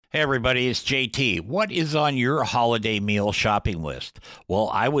Hey everybody, it's JT. What is on your holiday meal shopping list? Well,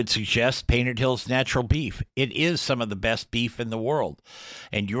 I would suggest Painted Hills Natural Beef. It is some of the best beef in the world,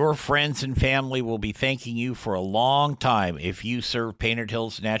 and your friends and family will be thanking you for a long time if you serve Painted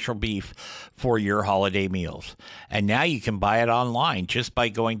Hills Natural Beef for your holiday meals. And now you can buy it online just by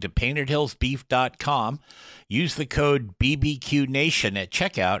going to paintedhillsbeef.com. Use the code BBQNation at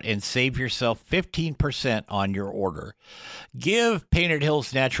checkout and save yourself 15% on your order. Give Painted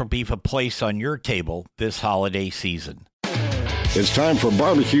Hills Natural Beef a place on your table this holiday season. It's time for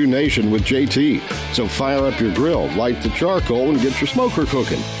Barbecue Nation with JT. So fire up your grill, light the charcoal, and get your smoker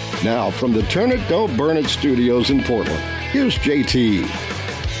cooking. Now, from the Turn It, Don't Burn It studios in Portland, here's JT.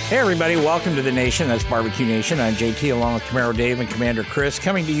 Hey, everybody. Welcome to the Nation. That's Barbecue Nation. I'm JT along with Camaro Dave and Commander Chris,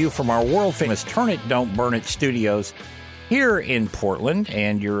 coming to you from our world-famous Turn It, Don't Burn It studios here in Portland.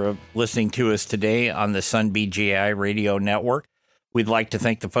 And you're listening to us today on the Sun BGI radio network. We'd like to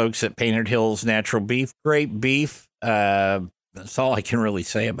thank the folks at Painted Hills Natural Beef. Great beef. That's all I can really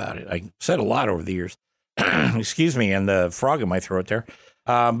say about it. I said a lot over the years. Excuse me, and the frog in my throat there.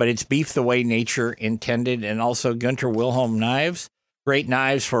 But it's beef the way nature intended. And also Gunter Wilhelm knives. Great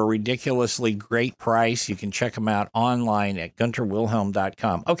knives for a ridiculously great price. You can check them out online at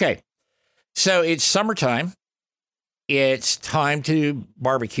gunterwilhelm.com. Okay, so it's summertime. It's time to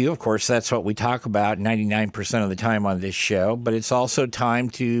barbecue. Of course, that's what we talk about 99% of the time on this show. But it's also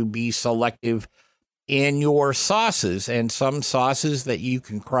time to be selective in your sauces, and some sauces that you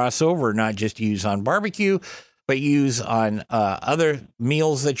can cross over, not just use on barbecue, but use on other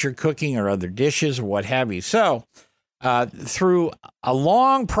meals that you're cooking or other dishes or what have you. So through a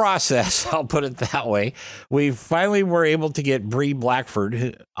long process, I'll put it that way, we finally were able to get Bree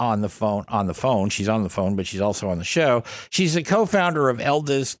Blackford on the phone. She's on the phone, but she's also on the show. She's the co-founder of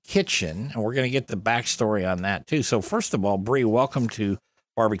Elda's Kitchen, and we're going to get the backstory on that too. So first of all, Bree, welcome to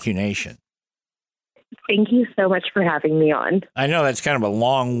Barbecue Nation. Thank you so much for having me on. I know that's kind of a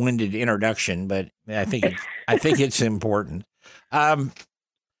long-winded introduction, but I think it's important.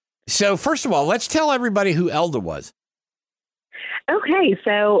 So first of all, let's tell everybody who Elda was. Okay,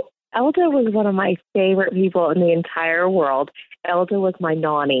 so Elda was one of my favorite people in the entire world. Elda was my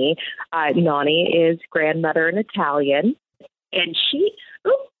Nani. Nani is grandmother in Italian, and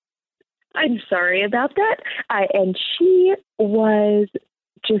I'm sorry about that. And she was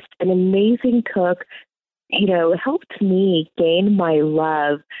just an amazing cook, helped me gain my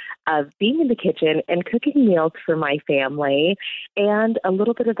love of being in the kitchen and cooking meals for my family, and a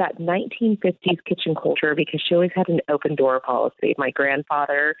little bit of that 1950s kitchen culture, because she always had an open door policy. My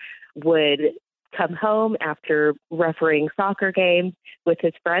grandfather would come home after refereeing soccer games with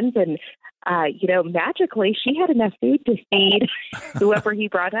his friends, and magically she had enough food to feed whoever he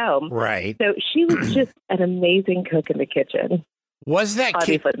brought home. Right. So she was just an amazing cook in the kitchen. Was that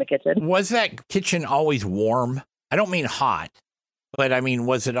in the kitchen? Was that kitchen always warm? I don't mean hot, but I mean,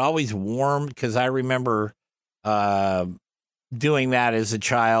 was it always warm? Because I remember doing that as a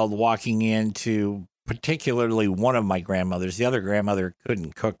child, walking into particularly one of my grandmothers. The other grandmother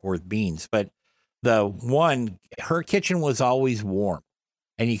couldn't cook worth beans, but her kitchen was always warm,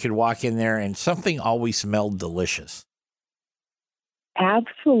 and you could walk in there, and something always smelled delicious.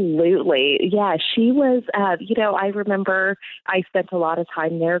 Absolutely. Yeah, she was, I remember I spent a lot of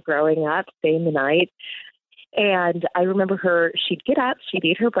time there growing up, staying the night. And I remember she'd get up, she'd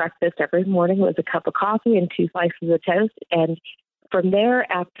eat her breakfast every morning. It was a cup of coffee and 2 slices of toast. And from there,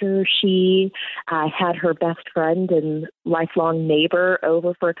 after she had her best friend and lifelong neighbor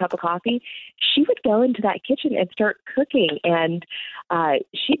over for a cup of coffee, she would go into that kitchen and start cooking. And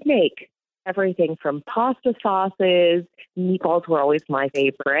she'd make everything from pasta sauces. Meatballs were always my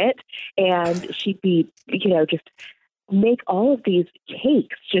favorite. And she'd be, just make all of these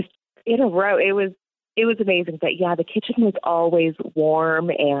cakes just in a row. It was amazing. But yeah, the kitchen was always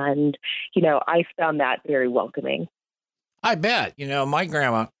warm, and, I found that very welcoming. I bet. My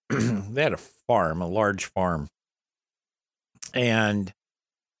grandma, they had a large farm. And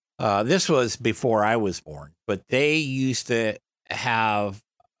this was before I was born, but they used to have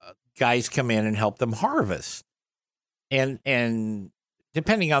guys come in and help them harvest. And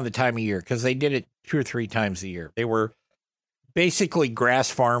depending on the time of year, because they did it 2 or 3 times a year. They were basically grass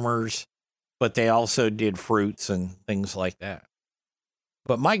farmers, but they also did fruits and things like that.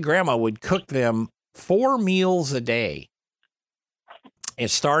 But my grandma would cook them 4 meals a day, and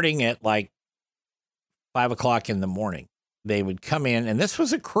starting at like 5 o'clock in the morning. They would come in, and this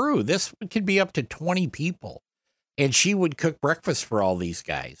was a crew. This could be up to 20 people. And she would cook breakfast for all these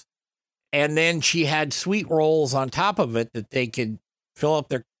guys. And then she had sweet rolls on top of it that they could fill up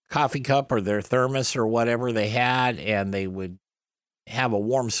their coffee cup or their thermos or whatever they had, and they would have a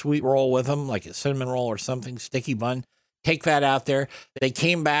warm sweet roll with them, like a cinnamon roll or something, sticky bun. Take that out there. They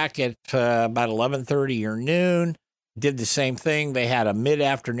came back at about 11:30 or noon, did the same thing. They had a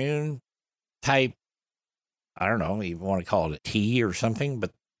mid-afternoon type, I don't know, you want to call it a tea or something,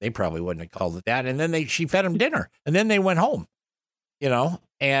 but they probably wouldn't have called it that. And then she fed them dinner, and then they went home,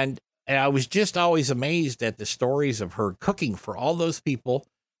 and I was just always amazed at the stories of her cooking for all those people.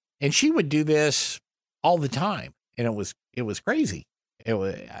 And she would do this all the time. And it was crazy.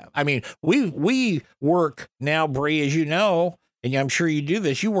 I mean, we work now, Bree, as you know, and I'm sure you do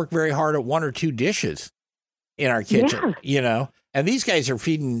this. You work very hard at one or two dishes in our kitchen, and these guys are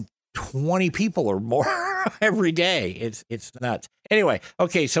feeding 20 people or more every day. It's nuts. Anyway,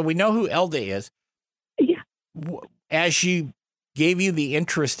 okay, so we know who Elda is. Yeah. As she gave you the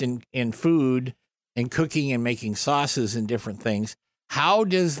interest in food and cooking and making sauces and different things, how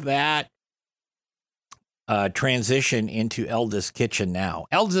does that transition into Elda's Kitchen now?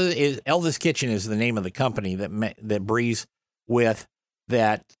 Elda's Kitchen is the name of the company that Bree's with,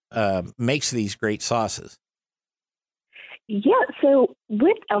 that makes these great sauces. Yeah, so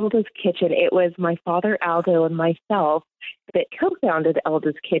with Elda's Kitchen, it was my father, Aldo, and myself that co-founded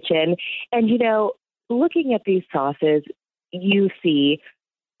Elda's Kitchen. And, looking at these sauces, you see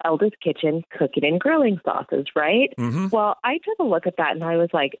Elda's Kitchen cooking and grilling sauces, right? Mm-hmm. Well, I took a look at that and I was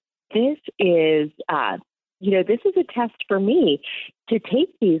like, this is this is a test for me to take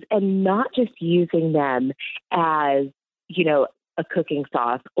these and not just using them as, a cooking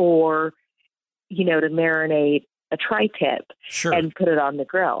sauce or, to marinate a tri-tip Sure. and put it on the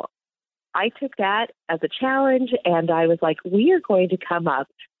grill. I took that as a challenge and I was like, we are going to come up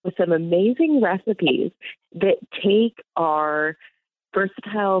with some amazing recipes that take our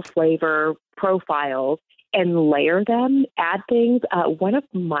versatile flavor profiles and layer them, add things. One of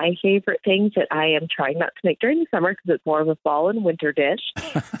my favorite things that I am trying not to make during the summer, because it's more of a fall and winter dish,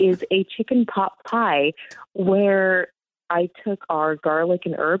 is a chicken pot pie, where I took our garlic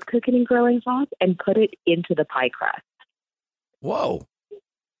and herb cooking and grilling sauce and put it into the pie crust. Whoa.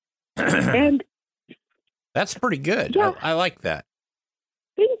 And that's pretty good. Yeah. I like that.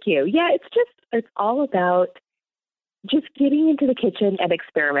 Thank you. Yeah, it's all about just getting into the kitchen and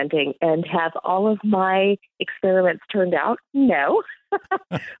experimenting. And have all of my experiments turned out? No.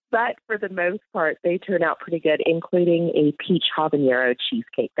 But for the most part, they turn out pretty good, including a peach habanero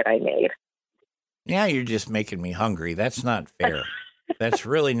cheesecake that I made. Yeah, you're just making me hungry. That's not fair. That's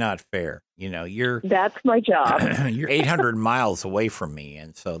really not fair. That's my job. You're 800 miles away from me,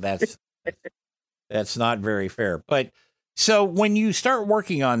 and so that's not very fair. But so when you start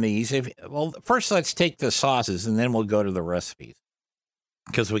working on these, first let's take the sauces, and then we'll go to the recipes,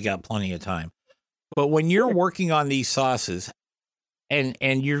 because we got plenty of time. But when you're working on these sauces, and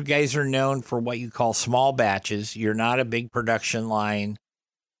you guys are known for what you call small batches, you're not a big production line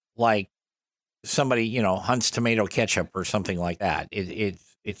like somebody, Hunt's tomato ketchup or something like that.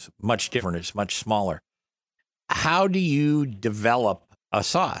 It's much different. It's much smaller. How do you develop a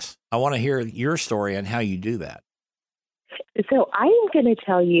sauce? I want to hear your story on how you do that. So I am going to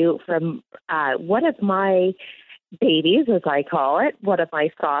tell you from one of my babies, as I call it, one of my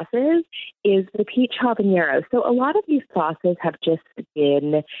sauces is the peach habanero. So a lot of these sauces have just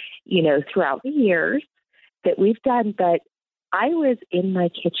been, throughout the years that we've done, but I was in my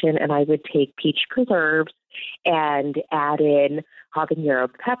kitchen and I would take peach preserves and add in habanero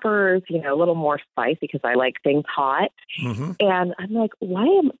peppers, a little more spice because I like things hot. Mm-hmm. And I'm like, why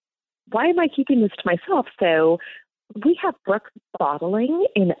am I keeping this to myself? So we have Brooks Bottling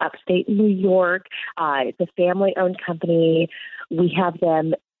in upstate New York. It's a family-owned company. We have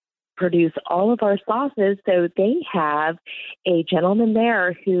them produce all of our sauces. So they have a gentleman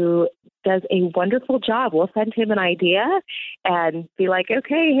there who does a wonderful job. We'll send him an idea and be like,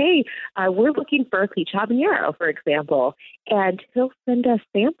 okay, hey, we're looking for a peach habanero, for example. And he'll send us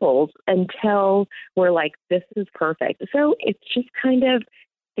samples until we're like, this is perfect. So it's just kind of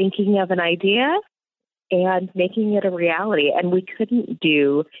thinking of an idea and making it a reality. And we couldn't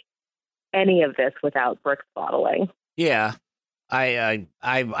do any of this without Brooks Bottling. Yeah. I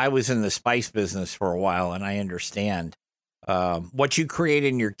was in the spice business for a while, and I understand what you create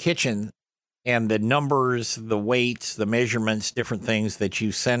in your kitchen and the numbers, the weights, the measurements, different things that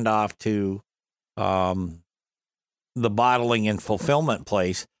you send off to the bottling and fulfillment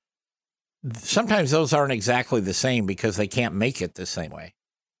place. Sometimes those aren't exactly the same because they can't make it the same way,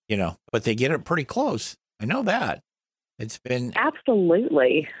 but they get it pretty close. I know that. It's been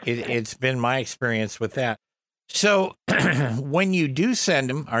absolutely. It's been my experience with that. So when you do send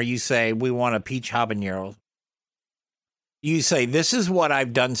them, or you say, we want a peach habanero, you say, this is what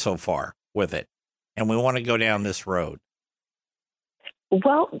I've done so far with it, and we want to go down this road.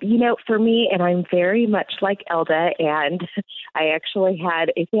 Well, for me, and I'm very much like Elda, and I actually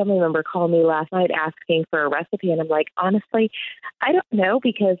had a family member call me last night asking for a recipe, and I'm like, honestly, I don't know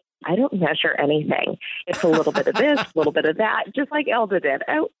because I don't measure anything. It's a little bit of this, a little bit of that, just like Elda did.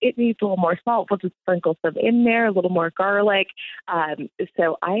 Oh, it needs a little more salt. We'll just sprinkle some in there, a little more garlic.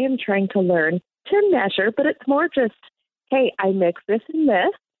 So I am trying to learn to measure, but it's more just, hey, I mix this and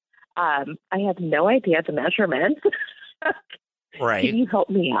this. I have no idea the measurements. Right. Can you help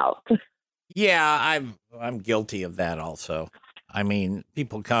me out? Yeah, I'm guilty of that also. I mean,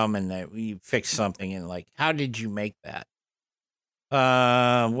 people come and you fix something and like, how did you make that?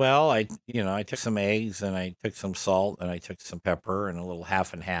 Well, I took some eggs and I took some salt and I took some pepper and a little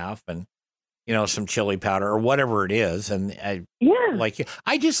half and half and, some chili powder or whatever it is. And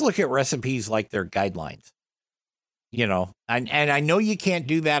I just look at recipes like they're guidelines, and I know you can't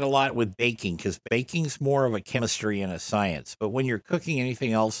do that a lot with baking because baking's more of a chemistry and a science. But when you're cooking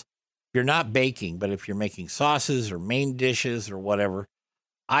anything else, you're not baking, but if you're making sauces or main dishes or whatever,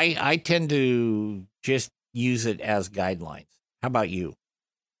 I tend to just use it as guidelines. How about you?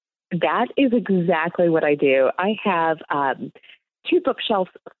 That is exactly what I do. I have 2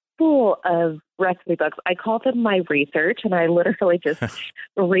 bookshelves full of recipe books. I call them my research, and I literally just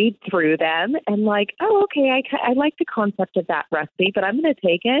read through them and like, oh, okay, I like the concept of that recipe, but I'm going to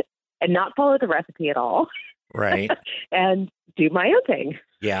take it and not follow the recipe at all. Right. And do my own thing.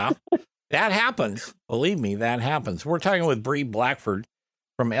 Yeah, that happens. Believe me, that happens. We're talking with Bree Blackford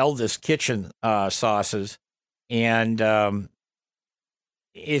from Elda's Kitchen Sauces, and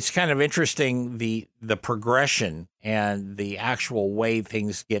it's kind of interesting the progression and the actual way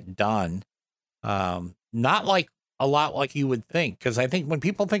things get done. Not like a lot like you would think, because I think when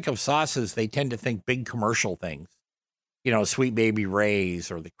people think of sauces, they tend to think big commercial things, Sweet Baby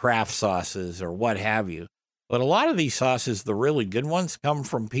Ray's or the Kraft sauces or what have you. But a lot of these sauces, the really good ones, come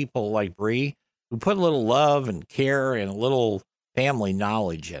from people like Bree who put a little love and care and a little family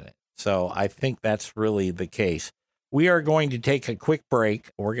knowledge in it. So I think that's really the case. We are going to take a quick break.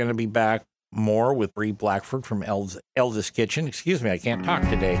 We're going to be back more with Bree Blackford from Elda's Kitchen. Excuse me, I can't talk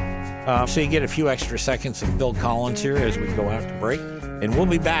today. So you get a few extra seconds of Phil Collins here as we go out to break. And we'll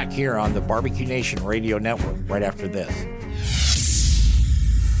be back here on the Barbecue Nation Radio Network right after this.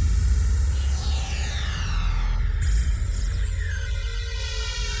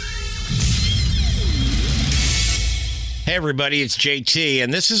 Hey everybody, it's JT,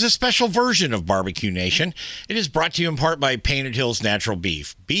 and this is a special version of Barbecue Nation. It is brought to you in part by Painted Hills Natural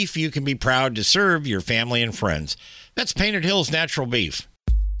Beef. Beef you can be proud to serve your family and friends. That's Painted Hills Natural Beef.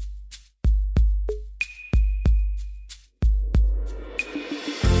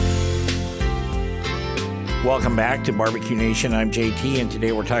 Welcome back to Barbecue Nation. I'm JT, and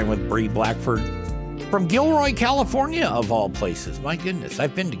today we're talking with Bree Blackford from Gilroy, California, of all places. My goodness,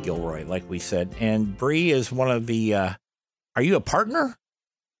 I've been to Gilroy, like we said, and Bree is one of the... Are you a partner?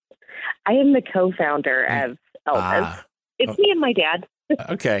 I am the co-founder of Elda's. It's me and my dad.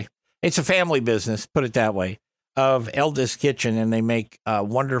 Okay. It's a family business, put it that way, of Elda's Kitchen, and they make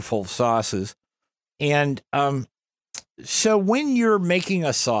wonderful sauces. And so when you're making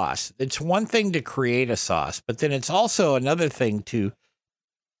a sauce, it's one thing to create a sauce, but then it's also another thing to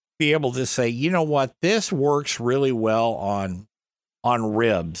be able to say, you know what, this works really well on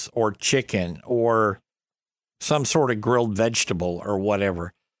ribs or chicken or some sort of grilled vegetable or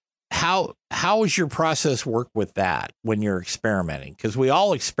whatever. How does your process work with that when you're experimenting? Because we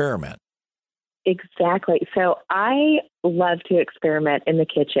all experiment. Exactly. So I love to experiment in the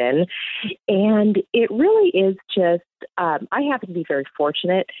kitchen, and it really is just, I happen to be very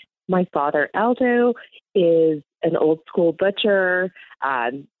fortunate. My father, Aldo, is an old school butcher.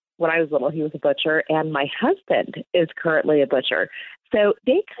 When I was little, he was a butcher, and my husband is currently a butcher. So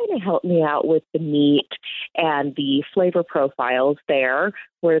they kind of help me out with the meat and the flavor profiles there,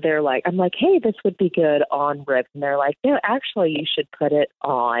 where they're like, I'm like, hey, this would be good on ribs. And they're like, no, actually, you should put it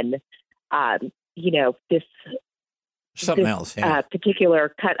on, this something else,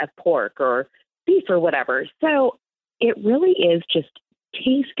 particular cut of pork or beef or whatever. So it really is just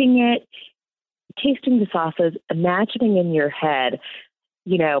tasting the sauces, imagining in your head,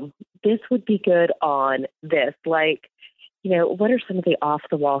 this would be good on this. Like, what are some of the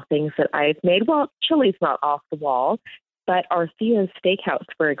off-the-wall things that I've made? Well, chili's not off the wall, but Arthea's Steakhouse,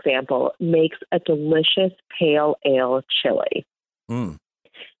 for example, makes a delicious pale ale chili. Mm.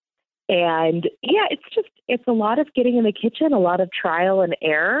 And, yeah, it's a lot of getting in the kitchen, a lot of trial and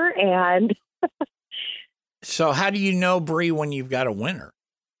error. And so how do you know, Bree, when you've got a winner?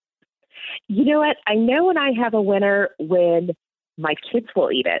 You know what? I know when I have a winner when my kids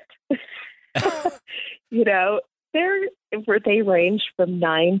will eat it. where they range from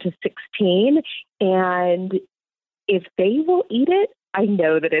 9 to 16. And if they will eat it, I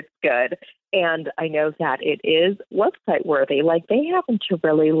know that it's good. And I know that it is website worthy. Like they happen to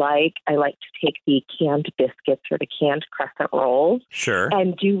really I like to take the canned biscuits or the canned crescent rolls. Sure.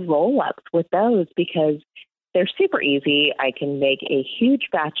 And do roll-ups with those because they're super easy. I can make a huge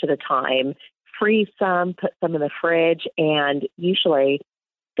batch at a time, freeze some, put some in the fridge, and usually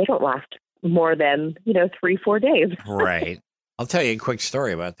they don't last more than, 3-4 days. Right. I'll tell you a quick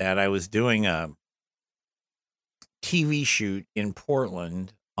story about that. I was doing a TV shoot in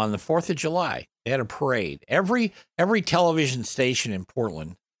Portland on the 4th of July. They had a parade. Every television station in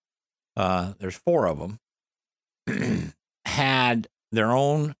Portland, there's 4 of them, had their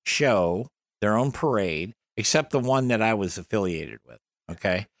own show, their own parade, except the one that I was affiliated with.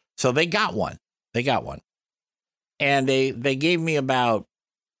 Okay. So they got one. And they gave me about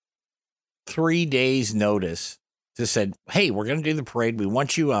 3 days notice to said, hey, we're going to do the parade. We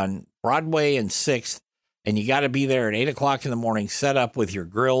want you on Broadway and 6th. And you got to be there at 8 o'clock in the morning, set up with your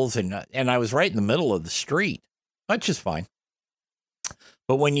grills. And I was right in the middle of the street, which is fine.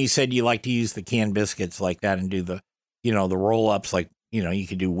 But when you said you like to use the canned biscuits like that and do the, the roll ups, like, you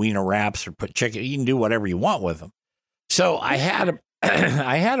could do wiener wraps or put chicken, you can do whatever you want with them. So I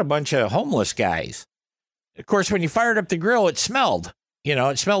had a bunch of homeless guys. Of course, when you fired up the grill, it smelled,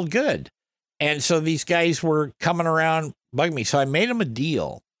 it smelled good. And so these guys were coming around, bugging me. So I made them a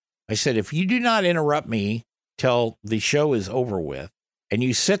deal. I said, if you do not interrupt me till the show is over with and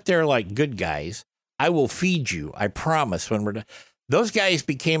you sit there like good guys, I will feed you. I promise when we're done. Those guys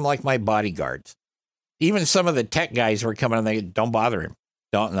became like my bodyguards. Even some of the tech guys were coming and they don't bother him.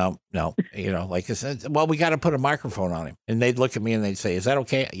 No. Like I said, well, we got to put a microphone on him. And they'd look at me and they'd say, is that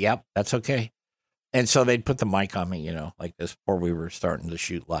okay? Yep, that's okay. And so they'd put the mic on me, like this before we were starting to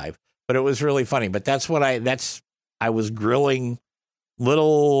shoot live. But it was really funny. But that's what I was grilling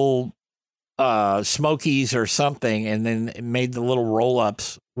little smokies or something, and then made the little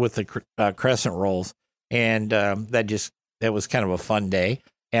roll-ups with the crescent rolls, and that was kind of a fun day.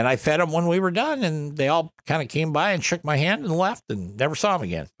 And I fed them when we were done, and they all kind of came by and shook my hand and left, and never saw them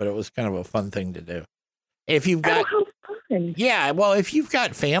again. But it was kind of a fun thing to do. If you've got, if you've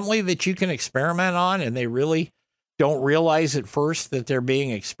got family that you can experiment on, and they really don't realize at first that they're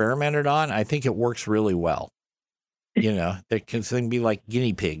being experimented on, I think it works really well. They can be like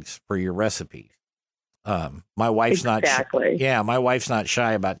guinea pigs for your recipes. My wife's not my wife's not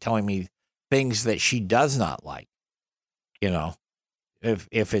shy about telling me things that she does not like.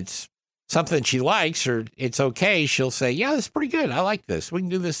 If it's something she likes or it's okay, she'll say, yeah, that's pretty good. I like this. We can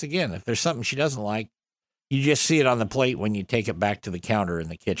do this again. If there's something she doesn't like, you just see it on the plate when you take it back to the counter in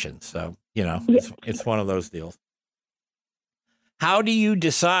the kitchen. So, it's one of those deals. How do you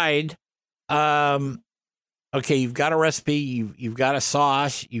decide, okay, you've got a recipe, you've got a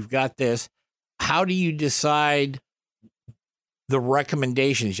sauce, you've got this. How do you decide the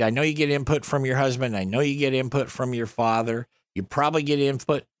recommendations? I know you get input from your husband. I know you get input from your father. You probably get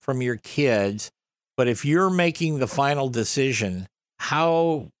input from your kids. But if you're making the final decision,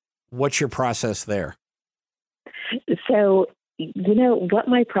 what's your process there? So, what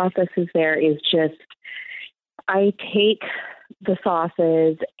my process is there is just I take the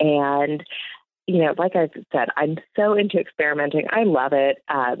sauces and like I said, I'm so into experimenting. I love it.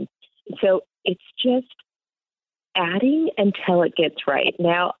 So it's just adding until it gets right.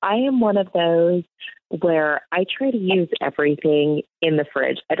 Now, I am one of those where I try to use everything in the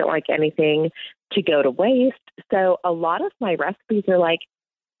fridge. I don't like anything to go to waste. So a lot of my recipes are like,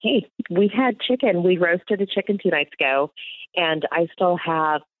 hey, we've had chicken. We roasted a chicken 2 nights ago, and I still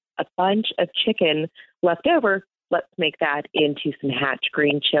have a bunch of chicken left over. Let's make that into some Hatch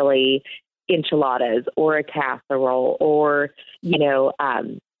green chili enchiladas or a casserole or,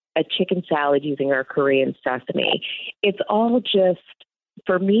 a chicken salad using our Korean sesame. It's all just,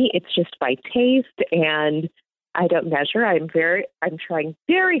 for me, it's just by taste, and I don't measure. I'm trying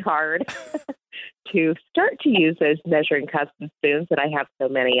very hard to start to use those measuring cups and spoons that I have so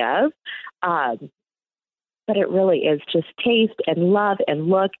many of. But it really is just taste and love and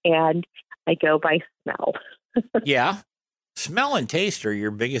look, and I go by smell. Yeah. Smell and taste are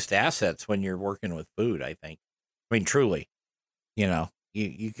your biggest assets when you're working with food, I think. I mean, truly,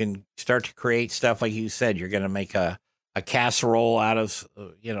 you can start to create stuff like you said. You're going to make a casserole out of,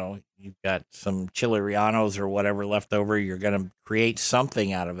 you've got some chili rellenos or whatever left over. You're going to create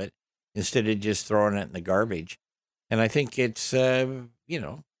something out of it instead of just throwing it in the garbage. And I think it's, there's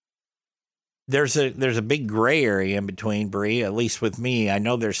a big gray area in between, Bree, at least with me. I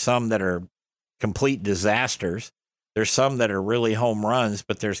know there's some that are complete disasters. There's some that are really home runs,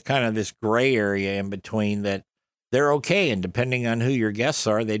 but there's kind of this gray area in between that they're okay. And depending on who your guests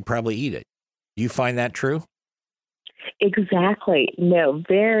are, they'd probably eat it. Do you find that true? Exactly. No,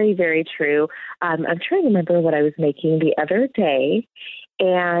 very, very true. I'm trying to remember what I was making the other day,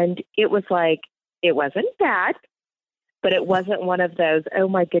 and it was like, it wasn't bad, but it wasn't one of those, oh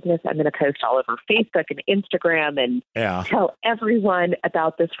my goodness, I'm going to post all over Facebook and Instagram and tell everyone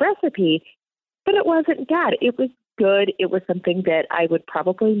about this recipe. But it wasn't bad. It was good. It was something that I would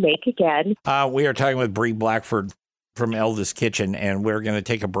probably make again. We are talking with Bree Blackford from Eldest Kitchen, and we're going to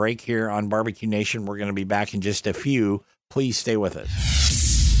take a break here on Barbecue Nation. We're going to be back in just a few. Please stay with us.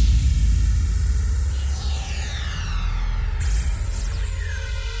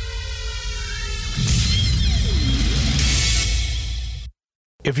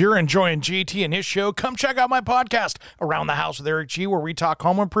 If you're enjoying JT and his show, come check out my podcast, Around the House with Eric G., where we talk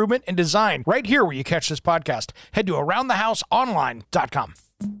home improvement and design right here where you catch this podcast. Head to AroundTheHouseOnline.com.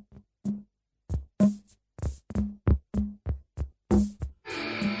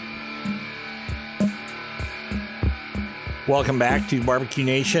 Welcome back to Barbecue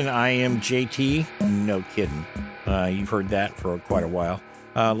Nation. I am JT. No kidding. You've heard that for quite a while.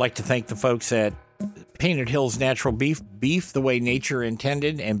 I'd like to thank the folks at Painted Hills Natural Beef. Beef the way nature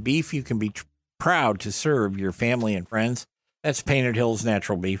intended, and beef you can be proud to serve your family and friends. That's Painted Hills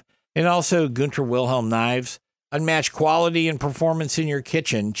Natural Beef. And also Gunter Wilhelm Knives. Unmatched quality and performance in your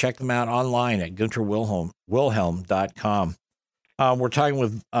kitchen. Check them out online at GunterWilhelm.com. We're talking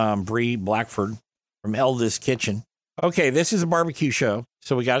with Bree Blackford from Eldest Kitchen. Okay, this is a barbecue show,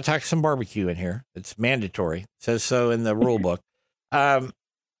 so we got to talk some barbecue in here. It's mandatory. It says so in the rule book.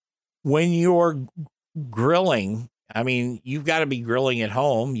 When you're grilling, I mean, you've got to be grilling at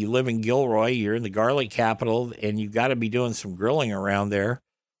home. You live in Gilroy. You're in the garlic capital, and you've got to be doing some grilling around there.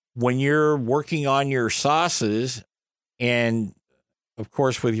 When you're working on your sauces, and, of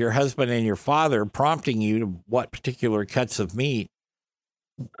course, with your husband and your father prompting you to what particular cuts of meat,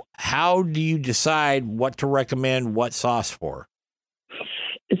 how do you decide what to recommend what sauce for?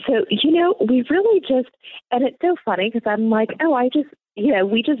 So, we really just, and it's so funny because I'm like,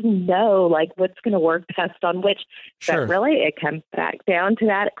 we just know like what's going to work best on which. Sure. But really it comes back down to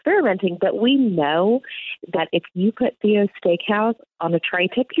that experimenting. But we know that if you put Theo's Steakhouse on a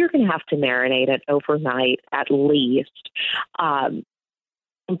tri-tip, you're going to have to marinate it overnight at least.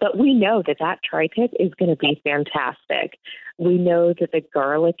 But we know that tri-tip is going to be fantastic. We know that the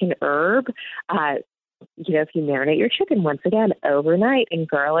garlic and herb, if you marinate your chicken once again overnight in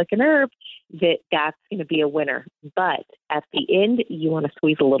garlic and herb, that's going to be a winner. But at the end, you want to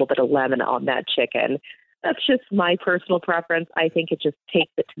squeeze a little bit of lemon on that chicken. That's just my personal preference. I think it just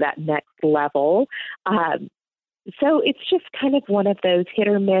takes it to that next level. So it's just kind of one of those hit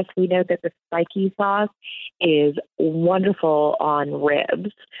or miss. We know that the spiky sauce is wonderful on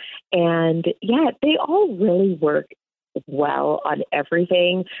ribs. And yeah, they all really work well on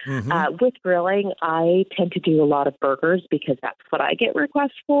everything. Mm-hmm. With grilling, I tend to do a lot of burgers because that's what I get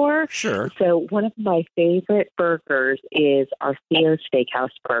requests for. Sure. So one of my favorite burgers is our Theo Steakhouse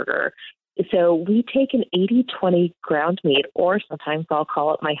burger. So we take an 80-20 ground meat, or sometimes I'll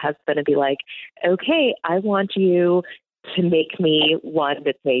call up my husband and be like, okay, I want you to make me one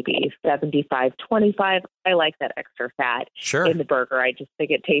that's maybe 75-25. I like that extra fat in the burger. I just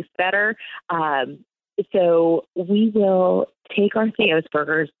think it tastes better. So we will take our Theo's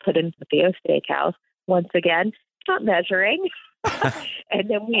burgers, put into the Theo Steakhouse. Once again, not measuring. And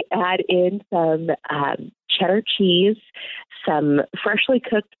then we add in some cheddar cheese, some freshly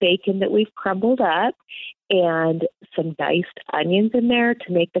cooked bacon that we've crumbled up, and some diced onions in there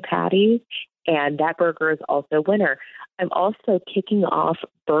to make the patties. And that burger is also winner. I'm also kicking off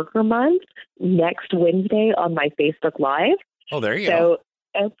Burger Month next Wednesday on my Facebook Live. Oh, there you go.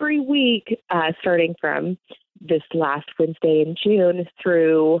 Every week, starting from this last Wednesday in June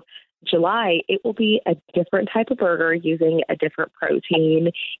through July, it will be a different type of burger using a different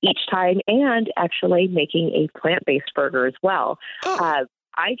protein each time, and actually making a plant-based burger as well. I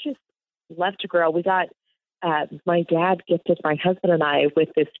just love to grill. We got my dad gifted my husband and I with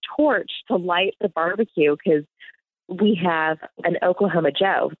this torch to light the barbecue because we have an Oklahoma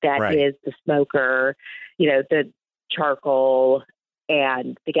Joe that is the smoker, the charcoal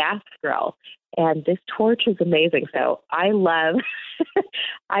and the gas grill. And this torch is amazing. So I love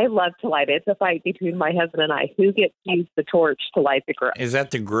to light it. It's a fight between my husband and I who gets to use the torch to light the grill. Is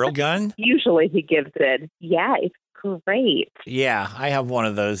that the grill gun? Usually he gives it. Yeah, it's great. Yeah, I have one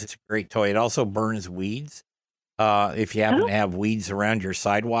of those. It's a great toy. It also burns weeds. If you happen to have weeds around your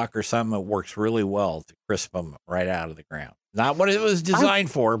sidewalk or something, it works really well to crisp them right out of the ground. Not what it was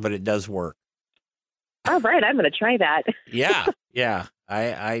designed for, but it does work. All right, I'm going to try that. Yeah,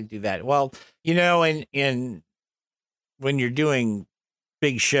 I do that. Well, in when you're doing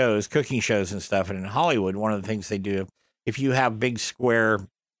big shows, cooking shows and stuff, and in Hollywood, one of the things they do, if you have big square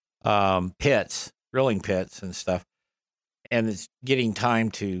pits, grilling pits and stuff, and it's getting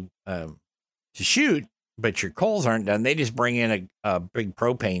time to shoot, but your coals aren't done, they just bring in a big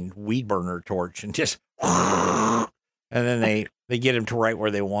propane weed burner torch and just, and then they get them to right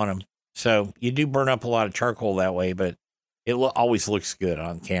where they want them. So you do burn up a lot of charcoal that way, but it always looks good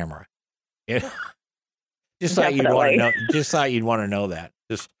on camera. Just thought you'd want to know. Just thought you'd want to know that.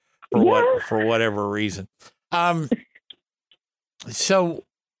 Just for whatever reason. So,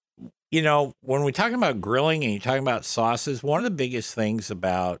 when we're talking about grilling and you're talking about sauces, one of the biggest things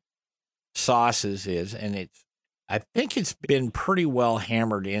about sauces is, and I think it's been pretty well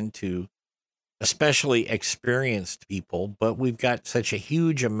hammered into, especially experienced people, but we've got such a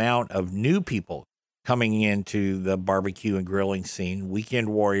huge amount of new people coming into the barbecue and grilling scene, weekend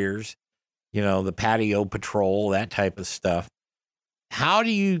warriors, the patio patrol, that type of stuff. How do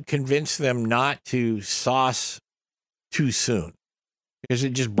you convince them not to sauce too soon? Because it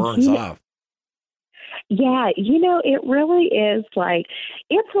just burns off. Yeah, it really is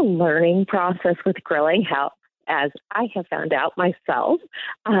it's a learning process with grilling, as I have found out myself.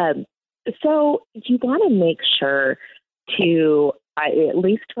 So you want to make sure at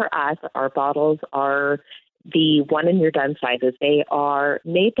least for us, our bottles are the one and you're done sizes. They are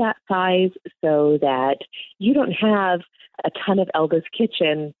made that size so that you don't have a ton of Elda's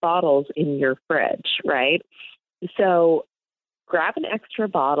Kitchen bottles in your fridge, right? So grab an extra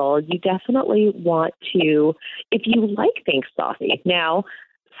bottle. You definitely want to, if you like things saucy. Now,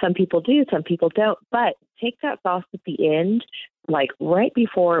 some people do, some people don't, but take that sauce at the end, right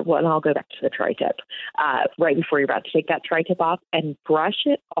before, and I'll go back to the tri-tip, right before you're about to take that tri-tip off, and brush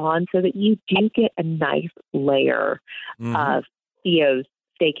it on so that you do get a nice layer of Theo's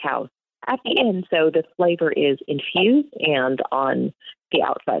Steakhouse at the end, so the flavor is infused and on the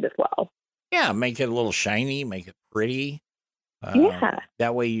outside as well. Yeah, make it a little shiny, make it pretty.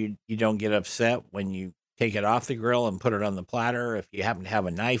 That way you don't get upset when you take it off the grill and put it on the platter. If you happen to have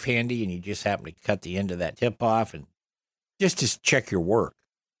a knife handy and you just happen to cut the end of that tip off, and just check your work.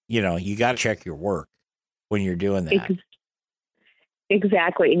 You got to check your work when you're doing that.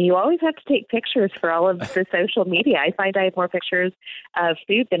 Exactly. And you always have to take pictures for all of the social media. I find I have more pictures of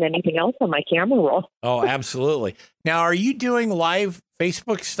food than anything else on my camera roll. Oh, absolutely. Now, are you doing live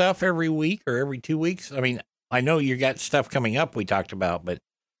Facebook stuff every week or every 2 weeks? I mean, I know you got stuff coming up we talked about, but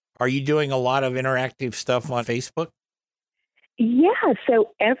are you doing a lot of interactive stuff on Facebook? Yeah,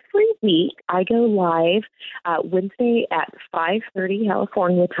 so every week I go live Wednesday at 5:30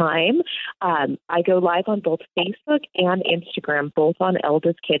 California time. I go live on both Facebook and Instagram, both on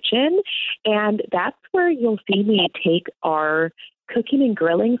Elda's Kitchen, and that's where you'll see me take our cooking and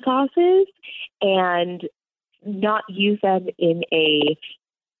grilling sauces and not use them in a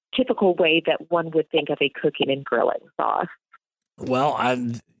typical way that one would think of a cooking and grilling sauce. Well,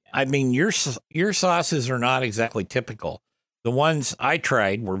 I mean, your sauces are not exactly typical. The ones I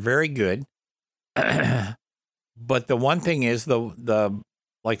tried were very good, but the one thing is the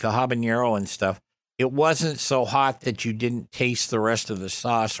habanero and stuff, it wasn't so hot that you didn't taste the rest of the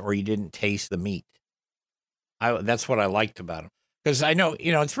sauce or you didn't taste the meat. That's what I liked about them, because I know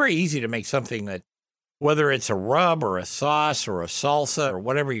it's very easy to make something that, whether it's a rub or a sauce or a salsa or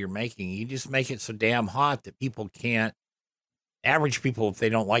whatever you're making, you just make it so damn hot that people can't. Average people, if they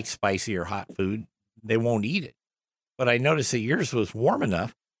don't like spicy or hot food, they won't eat it. But I noticed that yours was warm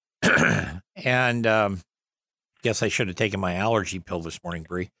enough. And guess I should have taken my allergy pill this morning,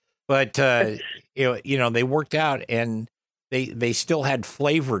 Bree. But, they worked out and they still had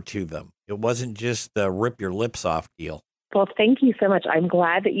flavor to them. It wasn't just the rip your lips off deal. Well, thank you so much. I'm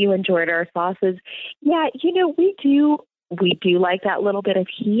glad that you enjoyed our sauces. Yeah, we do like that little bit of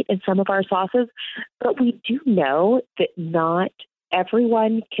heat in some of our sauces, but we do know that not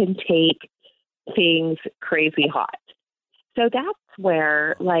everyone can take things crazy hot. So that's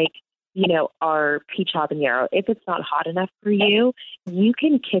where, our peach habanero, if it's not hot enough for you, you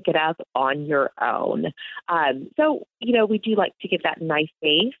can kick it up on your own. So, we do like to give that nice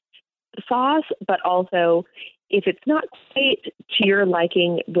base sauce, but also if it's not quite to your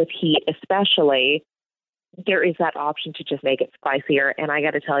liking with heat, especially, there is that option to just make it spicier. And I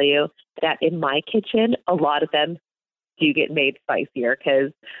got to tell you that in my kitchen, a lot of them do get made spicier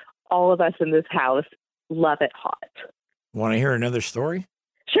because all of us in this house love it hot. Want to hear another story?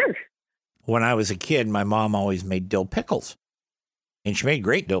 Sure. When I was a kid, my mom always made dill pickles, and she made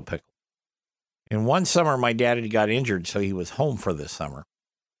great dill pickles. And one summer, my dad had got injured, so he was home for this summer.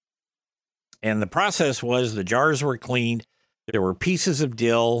 And the process was the jars were cleaned. There were pieces of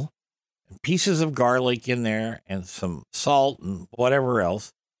dill pieces of garlic in there and some salt and whatever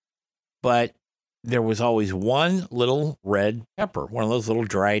else. But there was always one little red pepper, one of those little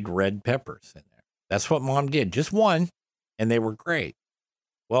dried red peppers in there. That's what Mom did, just one, and they were great.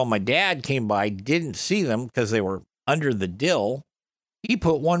 Well, my dad came by, didn't see them because they were under the dill. He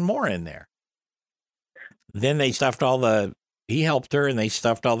put one more in there. Then they stuffed he helped her, and they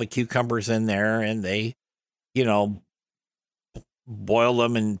stuffed all the cucumbers in there, and they, boiled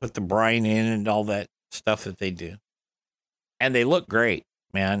them and put the brine in and all that stuff that they do. And they look great,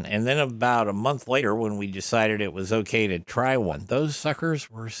 man. And then about a month later, when we decided it was okay to try one, those suckers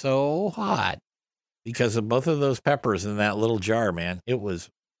were so hot because of both of those peppers in that little jar, man. It was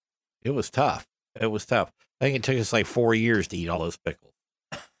tough. It was tough. I think it took us like 4 years to eat all those pickles.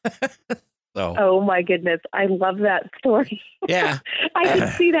 So. Oh my goodness. I love that story. Yeah. I can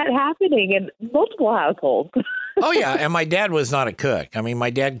see that happening in multiple households. Oh yeah. And my dad was not a cook. I mean, my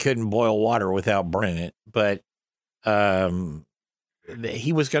dad couldn't boil water without burning it, but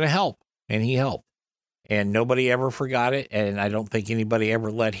he was going to help, and he helped, and nobody ever forgot it. And I don't think anybody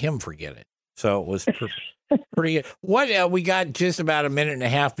ever let him forget it. So it was pretty good. What we got just about a minute and a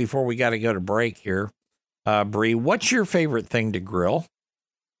half before we got to go to break here. Bree, what's your favorite thing to grill?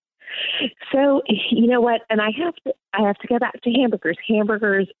 So, you know what? And I have to go back to hamburgers.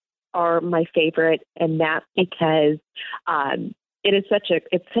 Hamburgers are my favorite, and that's because it's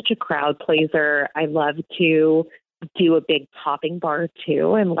such a crowd pleaser. I love to do a big topping bar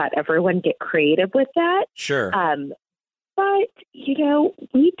too and let everyone get creative with that. Sure. But,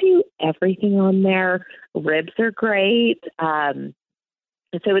 we do everything on there. Ribs are great. So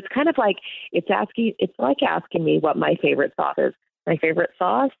it's kind of like, it's like asking me what my favorite sauce is. My favorite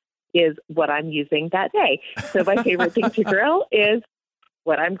sauce is what I'm using that day. So my favorite thing to grill is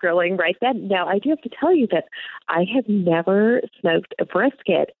what I'm grilling right then. Now, I do have to tell you that I have never smoked a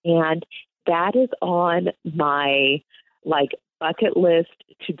brisket, and that is on my bucket list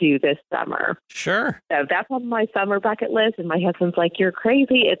to do this summer. Sure. So that's on my summer bucket list, and my husband's like, "You're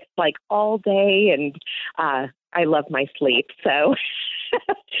crazy. It's like all day," and I love my sleep. So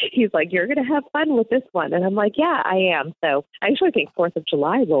he's like, "You're going to have fun with this one." And I'm like, "Yeah, I am." So I actually think 4th of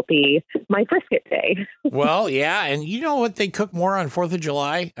July will be my brisket day. Well, yeah. And you know what they cook more on 4th of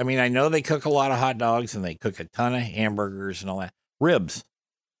July? I mean, I know they cook a lot of hot dogs and they cook a ton of hamburgers and all that. Ribs.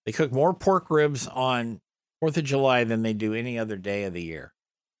 They cook more pork ribs on 4th of July than they do any other day of the year.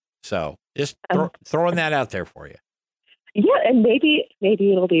 So just throwing that out there for you. Yeah, and maybe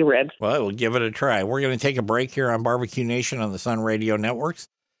it'll be ribs. Well, we'll give it a try. We're going to take a break here on Barbecue Nation on the Sun Radio Networks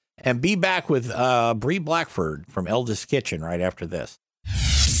and be back with Bree Blackford from Eldest Kitchen right after this.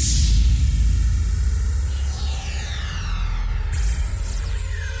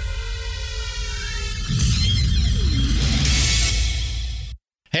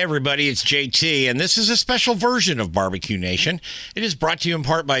 Hey everybody, it's JT, and this is a special version of Barbecue Nation. It is brought to you in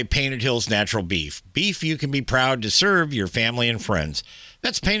part by Painted Hills Natural Beef. Beef you can be proud to serve your family and friends.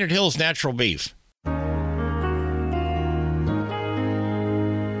 That's Painted Hills Natural Beef.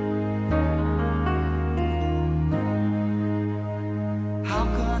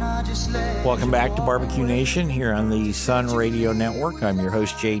 Welcome back to Barbecue Nation here on the Sun Radio Network. I'm your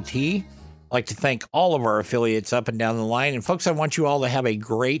host, JT. I'd like to thank all of our affiliates up and down the line. And folks, I want you all to have a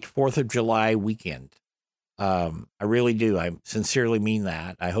great 4th of July weekend. I really do. I sincerely mean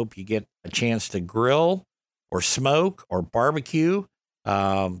that. I hope you get a chance to grill or smoke or barbecue,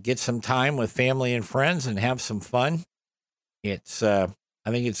 get some time with family and friends and have some fun. I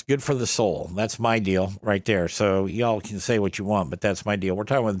think it's good for the soul. That's my deal right there. So y'all can say what you want, but that's my deal. We're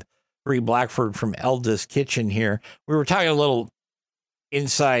talking with Bree Blackford from Eldest Kitchen here. We were talking a little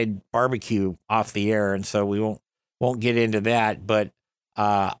inside barbecue off the air, and so we won't get into that, but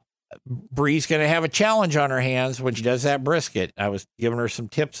Bree's going to have a challenge on her hands when she does that brisket. I was giving her some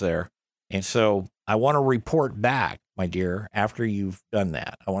tips there, and so I want to report back, my dear, after you've done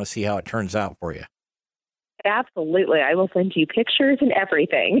that. I want to see how it turns out for you. Absolutely. I will send you pictures and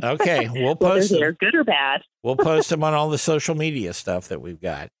everything. Okay, we'll post whether them. They're good or bad. We'll post them on all the social media stuff that we've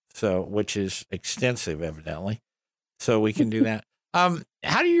got, so which is extensive, evidently, so we can do that.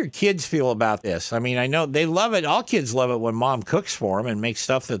 How do your kids feel about this? I mean, I know they love it. All kids love it when mom cooks for them and makes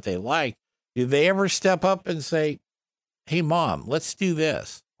stuff that they like. Do they ever step up and say, "Hey, mom, let's do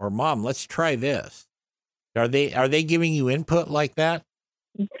this," or "Mom, let's try this"? Are they giving you input like that?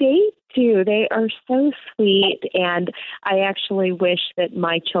 They do. They are so sweet. And I actually wish that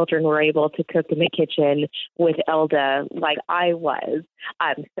my children were able to cook in the kitchen with Elda like I was.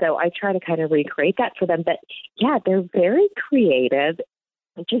 So I try to kind of recreate that for them. But yeah, they're very creative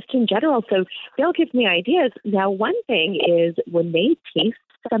just in general. So they'll give me ideas. Now, one thing is when they taste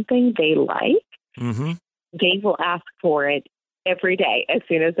something they like, Mm-hmm. they will ask for it every day as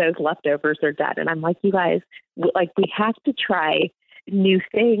soon as those leftovers are done. And I'm like, you guys, we have to try new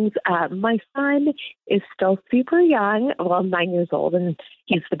things. My son is still super young, well, 9 years old, and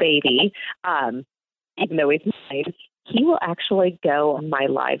he's the baby. Even though he's 9, he will actually go on my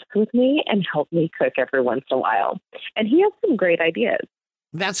lives with me and help me cook every once in a while. And he has some great ideas.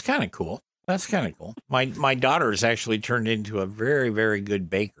 That's kind of cool. That's kind of cool. My daughter's actually turned into a very, very good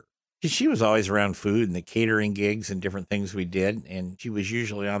baker. She was always around food and the catering gigs and different things we did. And she was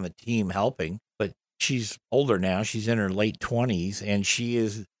usually on the team helping, but she's older now. She's in her late 20s and she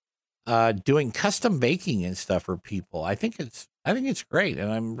is doing custom baking and stuff for people. I think it's great.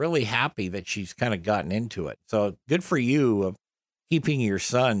 And I'm really happy that she's kind of gotten into it. So good for you of keeping your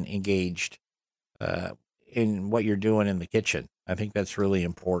son engaged in what you're doing in the kitchen. I think that's really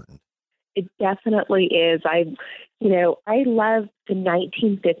important. It definitely is. I love the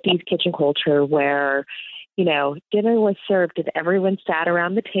 1950s kitchen culture where, dinner was served and everyone sat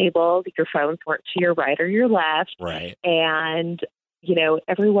around the table. Your phones weren't to your right or your left. Right. And,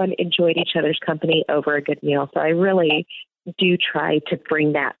 everyone enjoyed each other's company over a good meal. So I really do try to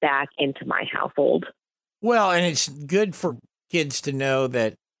bring that back into my household. Well, and it's good for kids to know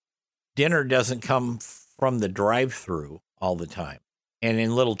that dinner doesn't come from the drive-through all the time and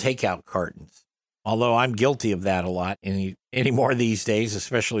in little takeout cartons. Although I'm guilty of that a lot anymore these days,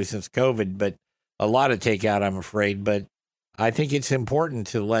 especially since COVID, but a lot of takeout, I'm afraid. But I think it's important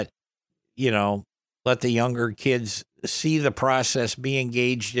to let the younger kids see the process, be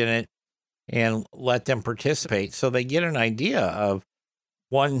engaged in it, and let them participate so they get an idea of,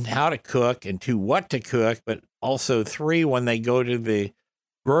 1, how to cook, and 2, what to cook, but also 3, when they go to the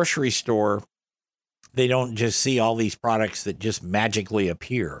grocery store, they don't just see all these products that just magically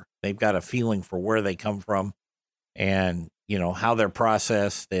appear. They've got a feeling for where they come from and, how they're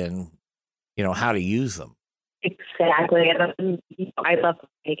processed and, how to use them. Exactly. And I love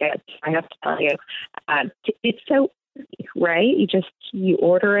takeout. I have to tell you, it's so easy, right? You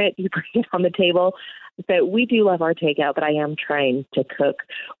order it, you bring it on the table. So we do love our takeout, but I am trying to cook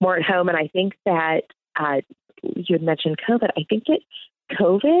more at home. And I think that you had mentioned COVID. I think that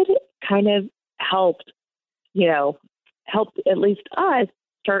COVID kind of helped at least us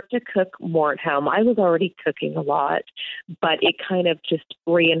start to cook more at home. I was already cooking a lot, but it kind of just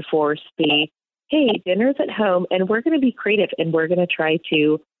reinforced hey, dinner's at home and we're going to be creative and we're going to try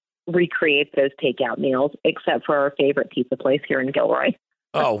to recreate those takeout meals, except for our favorite pizza place here in Gilroy.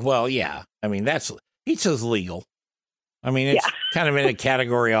 Oh, well, yeah. I mean, pizza's legal. I mean, it's kind of in a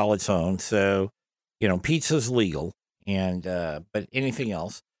category all its own. So, pizza's legal and, but anything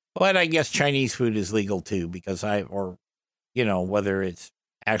else. But I guess Chinese food is legal too, because whether it's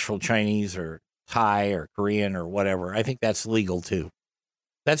actual Chinese or Thai or Korean or whatever, I think that's legal too.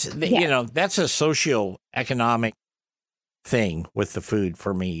 That's, that's a socio-economic thing with the food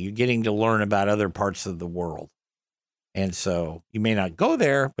for me. You're getting to learn about other parts of the world. And so you may not go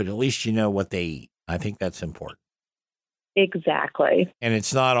there, but at least you know what they eat. I think that's important. Exactly. And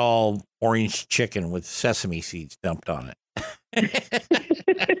it's not all orange chicken with sesame seeds dumped on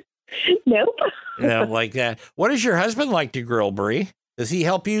it. Nope. Like that. What does your husband like to grill, Bree? Does he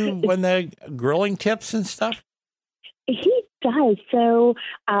help you when the grilling tips and stuff? He does. So,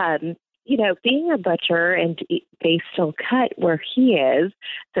 being a butcher and they still cut where he is,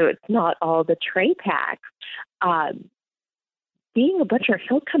 so it's not all the tray packs. Being a butcher,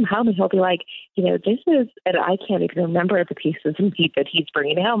 he'll come home and he'll be like, this is, and I can't even remember the pieces of meat that he's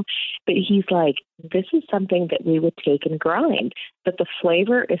bringing home, but he's like, this is something that we would take and grind, but the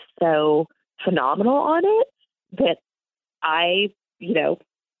flavor is so phenomenal on it that I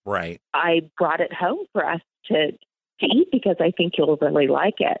brought it home for us to eat because I think you'll really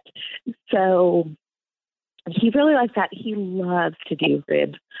like it. So he really likes that. He loves to do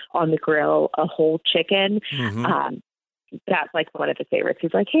ribs on the grill, a whole chicken. Mm-hmm. That's like one of his favorites.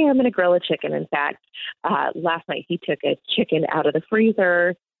 He's like, hey, I'm going to grill a chicken. In fact, last night he took a chicken out of the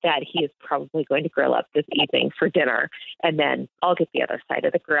freezer that he is probably going to grill up this evening for dinner. And then I'll get the other side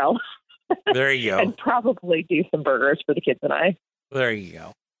of the grill. There you go. And probably do some burgers for the kids and I. There you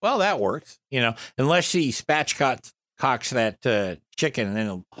go. Well, that works. Unless he spatchcocks that chicken, and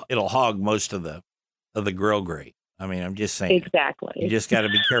then it'll hog most of the grill grate. I mean, I'm just saying. Exactly. You just got to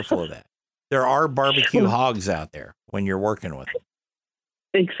be careful of that. There are barbecue hogs out there when you're working with them.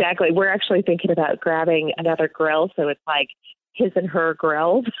 Exactly. We're actually thinking about grabbing another grill, so it's like his and her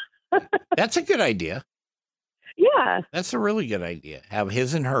grills. That's a good idea. Yeah. That's a really good idea. Have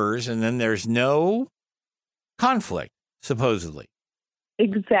his and hers, and then there's no conflict, supposedly.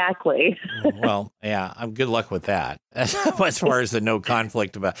 Exactly. Well, yeah, I'm good luck with that. As far as the no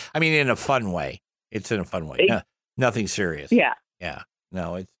conflict about, I mean, in a fun way. It's in a fun way. No, nothing serious. Yeah. Yeah.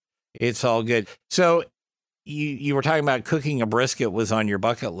 No, it's all good. So you were talking about cooking a brisket was on your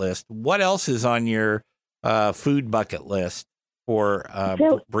bucket list. What else is on your food bucket list for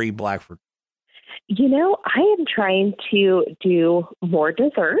Bree Blackford? I am trying to do more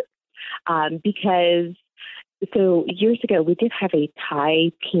desserts because so years ago we did have a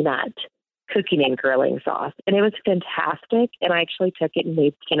Thai peanut cooking and grilling sauce, and it was fantastic. And I actually took it and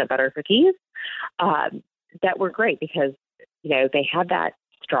made peanut butter cookies that were great because, they had that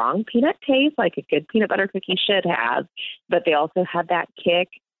strong peanut taste like a good peanut butter cookie should have, but they also had that kick,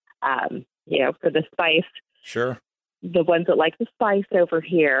 for the spice. Sure. The ones that like the spice over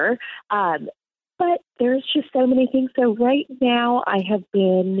here. But there's just so many things. So right now I have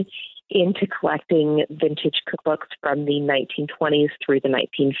been into collecting vintage cookbooks from the 1920s through the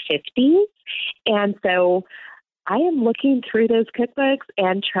 1950s. And so I am looking through those cookbooks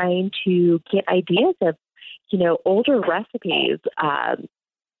and trying to get ideas of, older recipes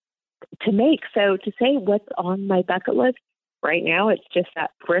to make. So to say what's on my bucket list right now, it's just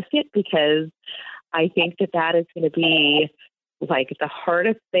that brisket, because I think that is going to be like the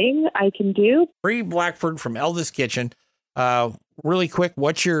hardest thing I can do. Bree Blackford from Elda's Kitchen. Really quick,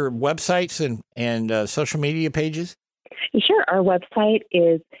 what's your websites and social media pages? Sure. Our website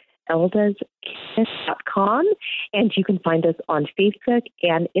is eldaskitchen.com, and you can find us on Facebook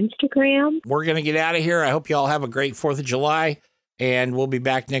and Instagram. We're going to get out of here. I hope you all have a great 4th of July, and we'll be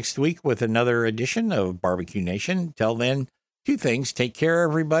back next week with another edition of Barbecue Nation. Till then, 2 things. Take care,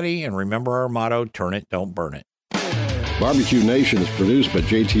 everybody, and remember our motto, turn it, don't burn it. Barbecue Nation is produced by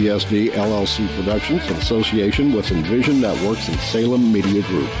JTSD LLC Productions in association with Envision Networks and Salem Media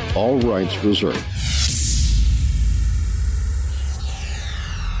Group. All rights reserved.